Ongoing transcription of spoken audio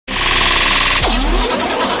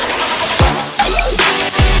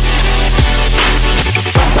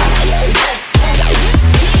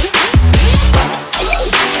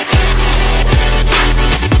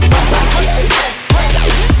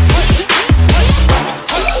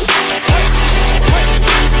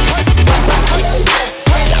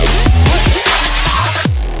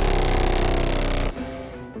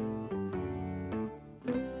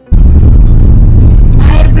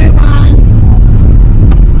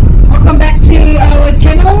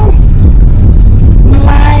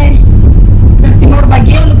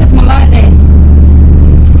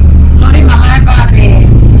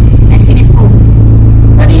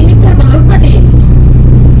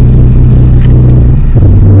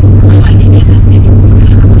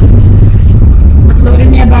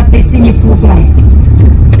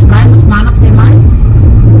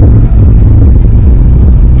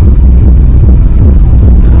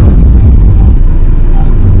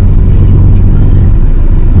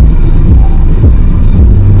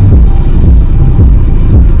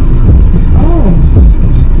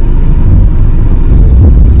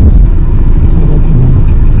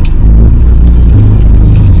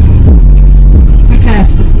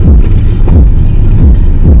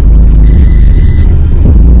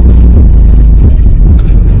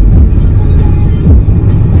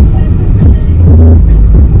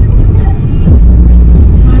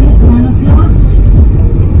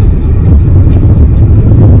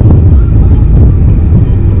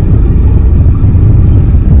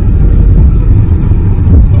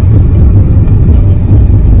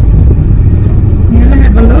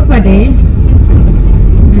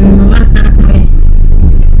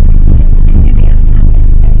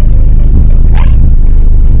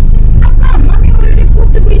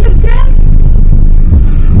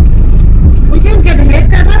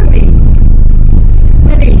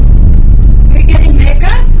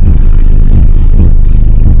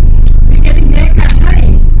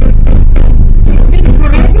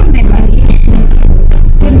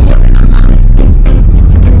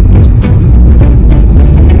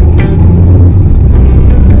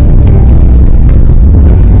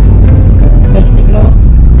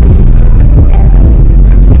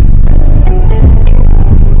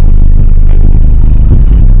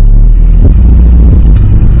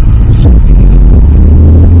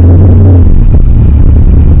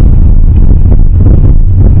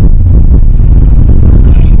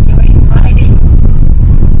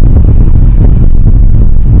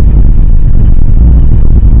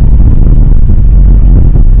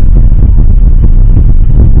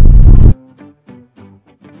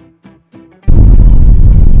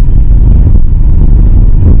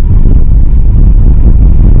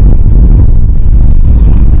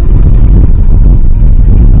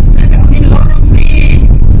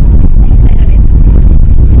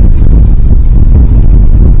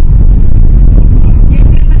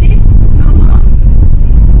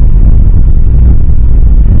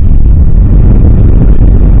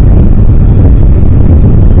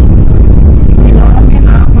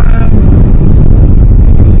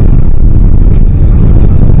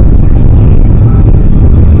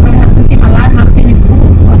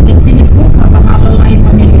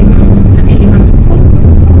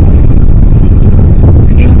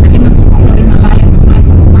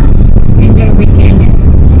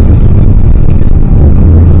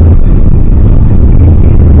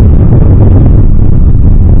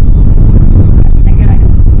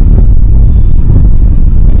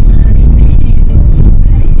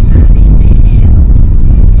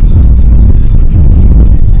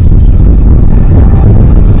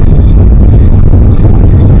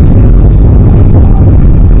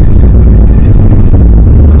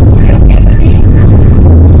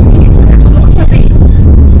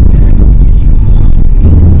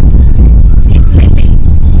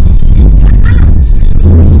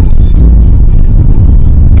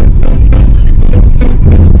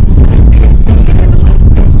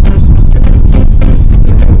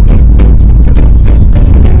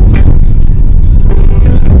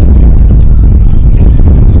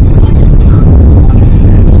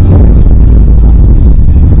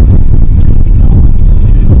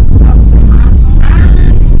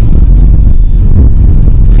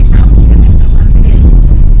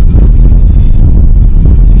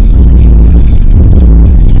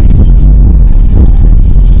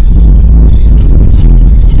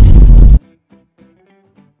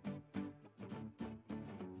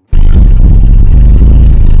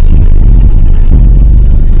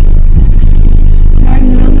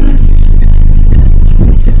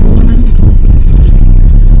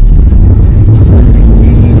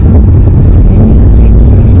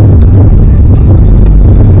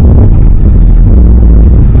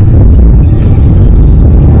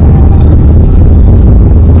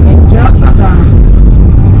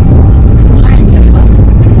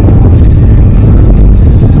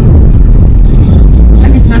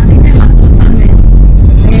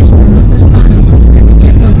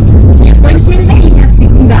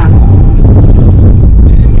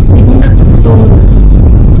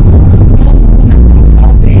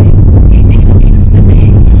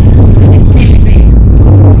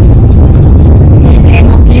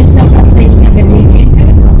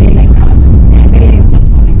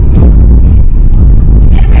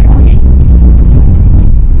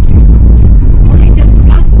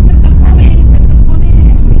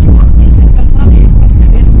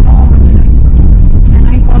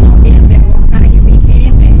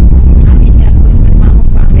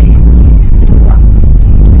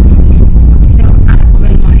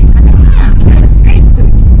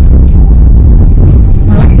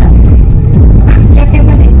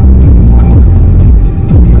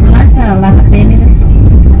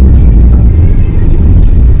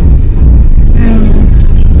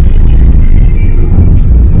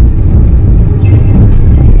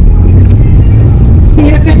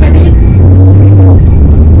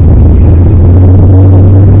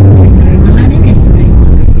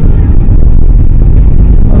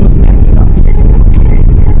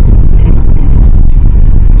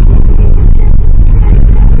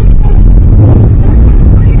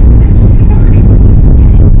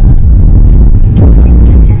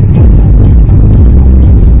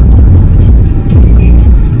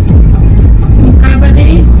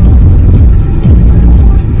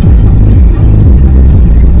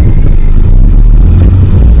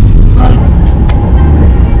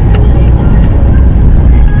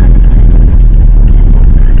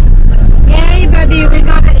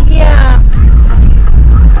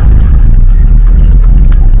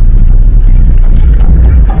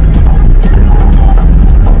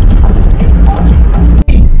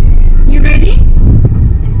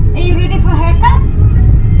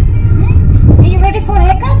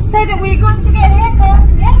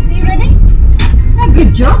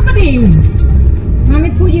job, buddy.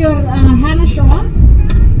 Mommy, put your harness on.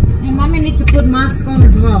 And mommy needs to put mask on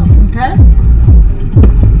as well, okay?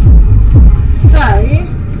 So,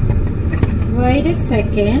 wait a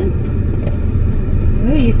second.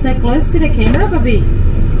 Oh, you're so close to the camera, baby.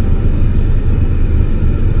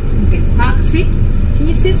 Okay, it's park seat. Can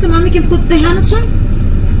you sit so mommy can put the harness on?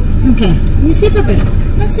 Okay, you sit, baby.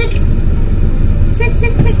 No, sit. Sit,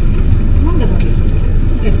 sit, sit. Come on, baby.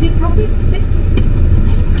 Okay, sit properly. Sit.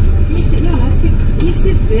 You sit. No, sit. You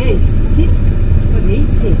sit first. Sit. Baby,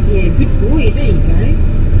 sit. Yeah, good boy. There you go.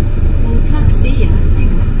 Well, we can't see ya.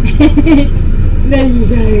 Hang on. There you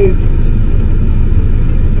go.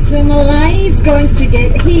 So Malae is going to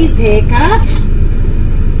get his haircut.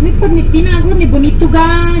 Ni pag ni tinago ni bonito ga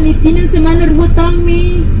ni tinan semana ruwatang ni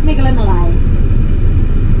megala Malae.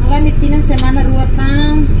 Malae ni tinan semana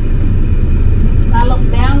ruwatang. La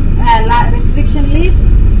lockdown, la restriction leave.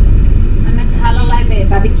 Amet halalai me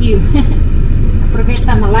barbecue.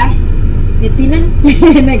 Aproveita Malae. Ni tinan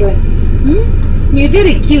megala. You're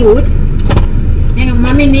very cute. Hang on,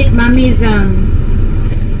 mommy need mommy's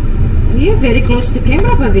You're very close to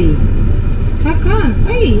camera, baby. How come?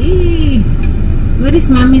 Hey, where is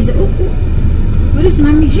mommy's? Oh, where is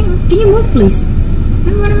mommy? Hang on, can you move, please?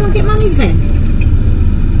 I want to get mommy's bag.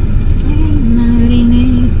 Hey,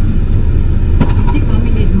 Marine. I think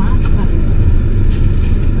mommy need mask, baby.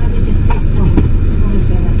 Let me just taste it.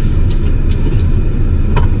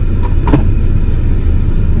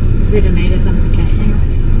 Is it made of them? Okay, hang on.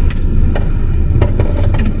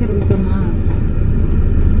 I said it was a mask.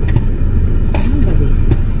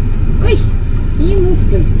 Oi, can you move,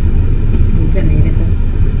 please? Who's a made it?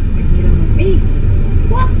 Hey,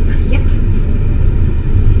 what? Yuck.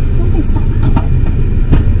 Something stuck.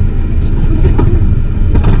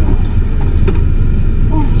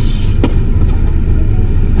 Oh, shit. This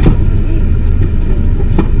is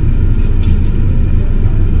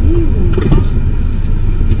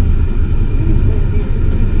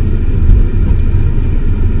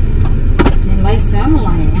and like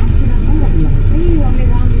Malae, only one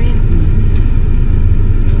left.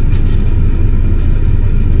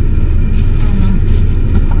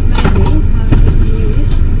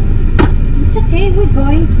 It's okay,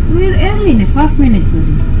 we're early in 5 minutes,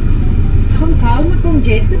 buddy. Kom kalma, kom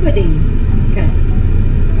jeta, buddy. Okay.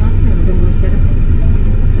 Mas na, udah mas na.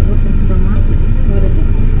 Sagot ang udah masuk.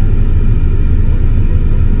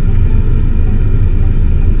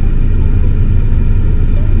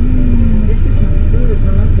 This is not good. I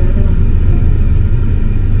like that one.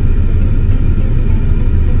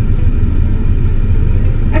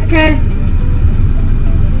 Okay.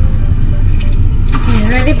 You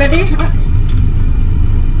ready, buddy?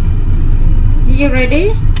 You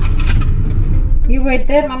ready? You wait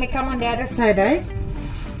there. Mommy, come on the other side, eh?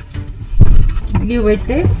 You wait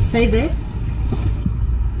there. Stay there.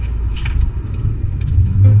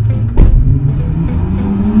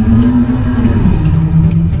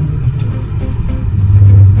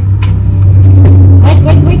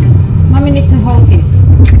 Wait. Mommy need to hold it.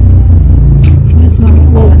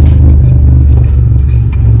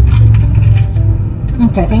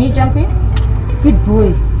 Okay, can you jump in? Good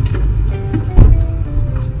boy.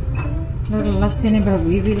 Little last thing about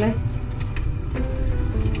Weevy like.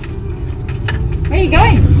 Where are you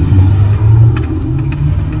going?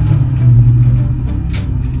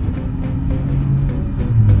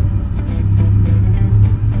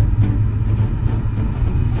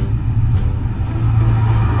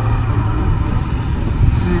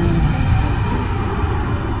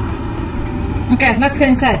 Okay, let's go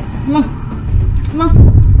inside. Come on. Come on.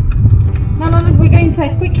 No, we go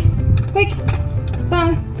inside. Quick.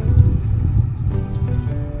 Stop.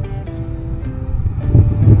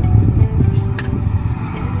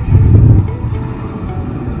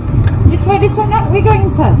 This way. No, we go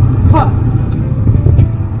inside. It's hot.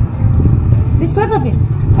 This way, baby.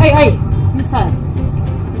 Hey. Inside.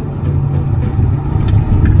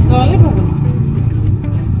 Slowly, baby.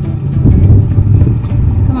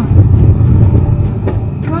 Come on.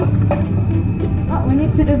 Oh, we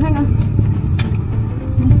need to do, hang on.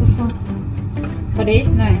 That's so far. Buddy,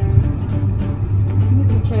 no. You need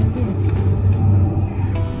to check here.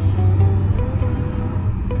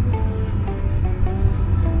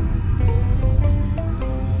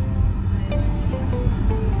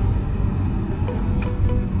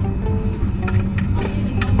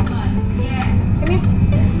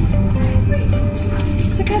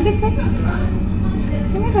 This way?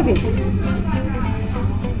 Come here, baby.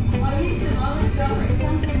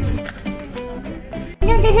 You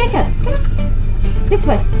gotta get a haircut. Come on. This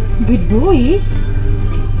way. Good boy.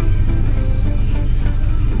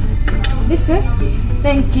 This way.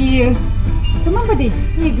 Thank you. Come on, buddy.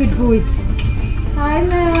 You're a good boy. Hi,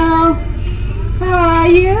 Mel. How are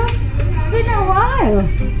you? It's been a while.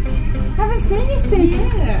 Haven't seen you since.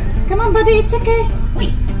 Yes. Come on, buddy. It's okay.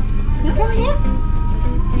 Wait. Come here.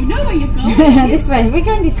 You know where you're going. This way. We're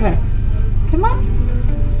going this way. Come on.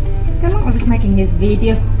 Come on. I'm just making this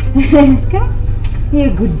video. Come on.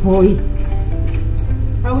 You're a good boy.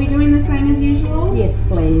 Are we doing the same as usual? Yes,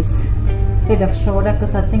 please. Bit of shoulder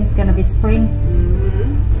because I think it's gonna be spring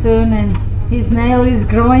soon, and his nail is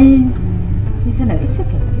growing. Isn't it? It's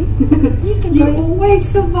okay, buddy. You always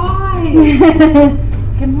survive.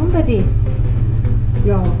 Come on, buddy.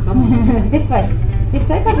 Yo, come on. This way,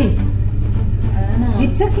 buddy.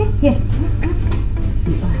 It's okay. Here.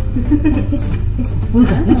 This way. We'll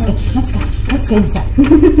go. Let's go inside.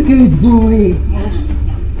 Good boy.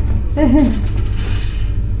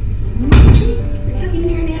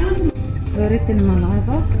 وريت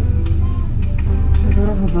الملعبة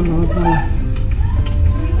ضربها بالوزارة.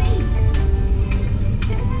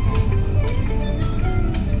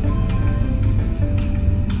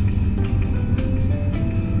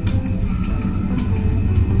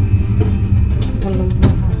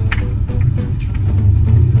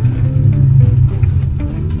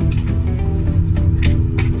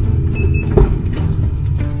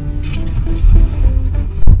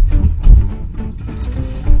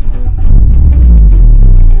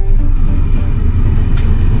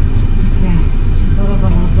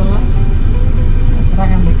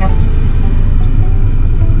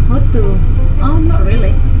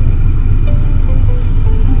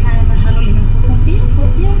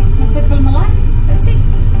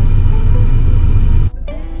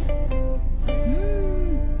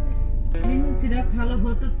 Kalau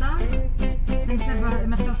hotu tak, tengsa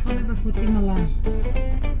matafone berfuti Malae.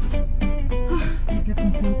 Dekat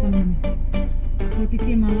pensaltan mana? Futi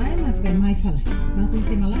ti Malae, mah bukan mai fala. Batu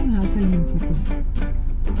ti Malae, mah alfa lima fuku.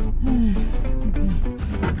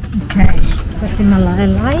 Okay, futi Malae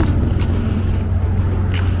lai.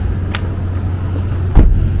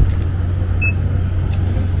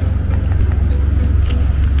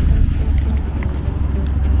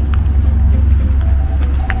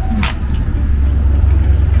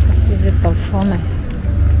 Fome.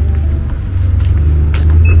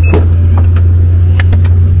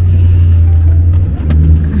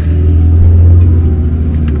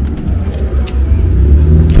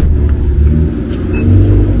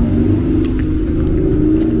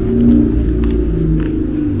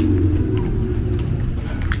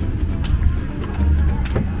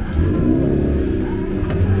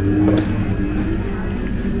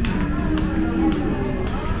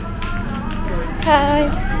 Hi.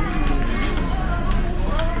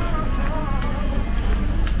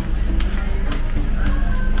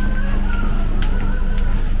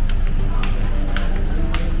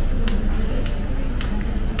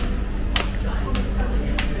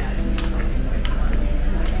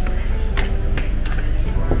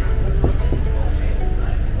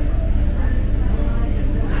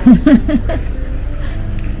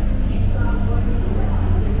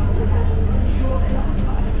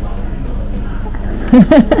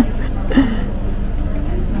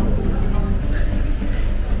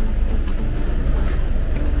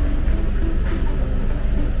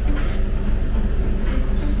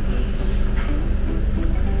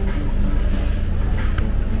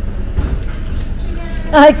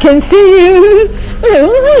 I can see you.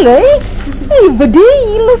 Oh, hello. Hey, buddy,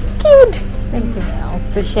 you look cute. Thank you. I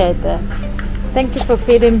appreciate that. Thank you for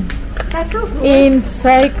feeding in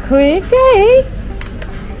so quick, eh?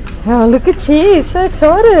 Oh, look at you. So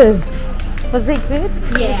excited. Was he good?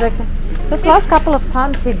 Yeah. Was okay. This last couple of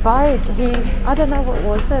times he bite, I don't know what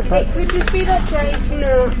was it, but It could just be that Jade's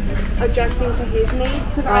not adjusting to his needs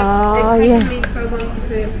because Oh, it's taken yeah. me so long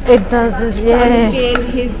to it doesn't. to Yeah. understand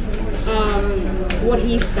his what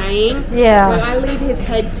he's saying. Yeah. Like I leave his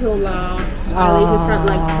head till last. I leave his front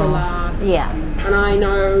legs till last. Yeah. And I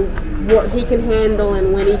know what he can handle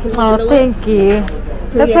and when he can Oh, handle it. thank you.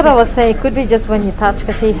 That's Yeah. what I was saying. It could be just when you touch,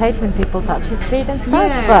 because he hates when people touch his feet and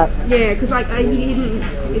stuff. But Yeah, because like he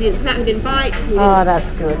didn't snap, he didn't bite. He oh, didn't,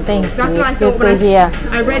 that's good. Thank that's you. what I It's thought good when to hear.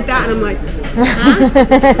 I read that and I'm like,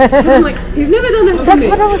 huh? I'm like, he's never done that to That's me.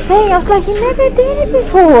 what I was saying. I was like, you never did it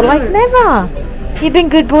before. Like, never. You've been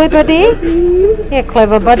good boy, buddy. Yeah,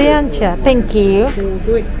 clever buddy, aren't you? Thank you.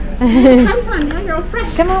 Do it. Sometime now you're all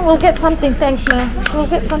fresh. Come on, we'll get something. Thanks, man. We'll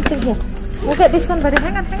get something here. We'll get this one, buddy.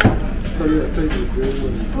 Hang on, hang on.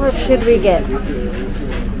 What should we get? I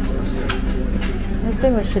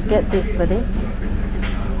think we should get this, buddy.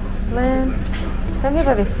 Lamb. Come here,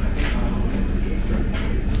 buddy.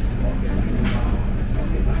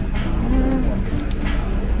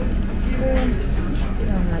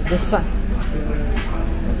 This one.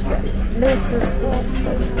 This is what.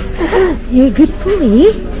 You're a good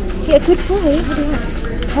boy. You're a good boy.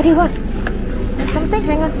 What do you want? Something?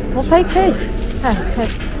 Hang on. We'll pay first.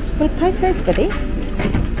 We'll pay first, buddy.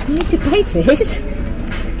 You need to pay first.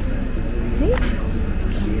 Hey?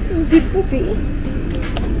 Good boy.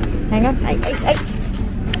 Hang on. Hey.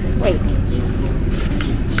 Wait.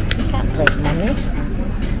 You can't wait, mommy.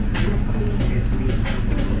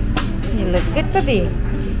 You look good, buddy.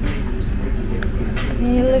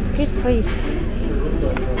 You look good for you.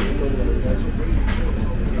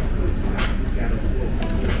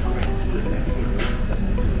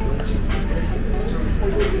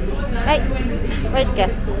 Hey, wait,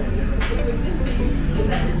 girl.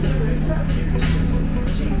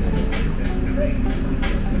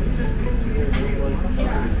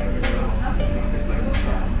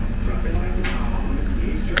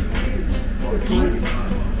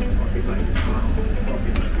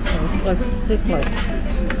 Close, too close.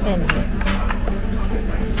 Stand here.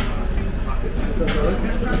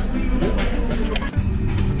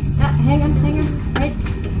 Hang on. Wait.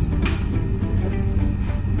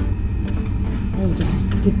 There you go.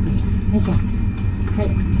 Good boy. There you go.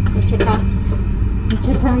 Wait. Let's check out.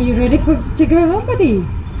 You ready to go home, buddy?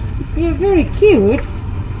 You're very cute.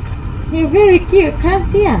 You're very cute. Can't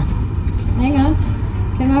see ya. Hang on.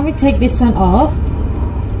 Can mommy take this one off?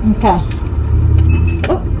 Okay.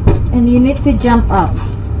 Oh, and you need to jump up.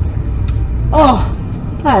 Oh,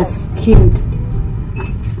 that's cute.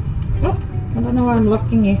 Oh, I don't know why I'm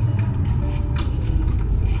locking it.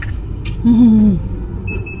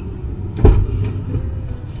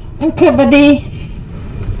 Okay, buddy.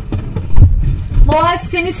 Boys,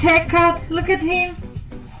 finished haircut. Look at him.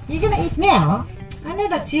 You're gonna eat now? I know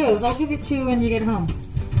that's yours. I'll give it to you when you get home.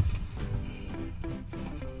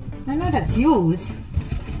 I know that's yours.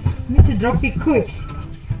 I need to drop it quick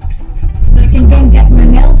so I can go and get my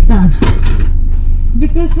nails done.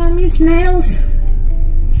 Because mommy's nails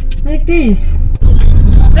like this.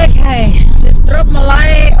 Okay, just drop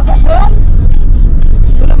Malae home.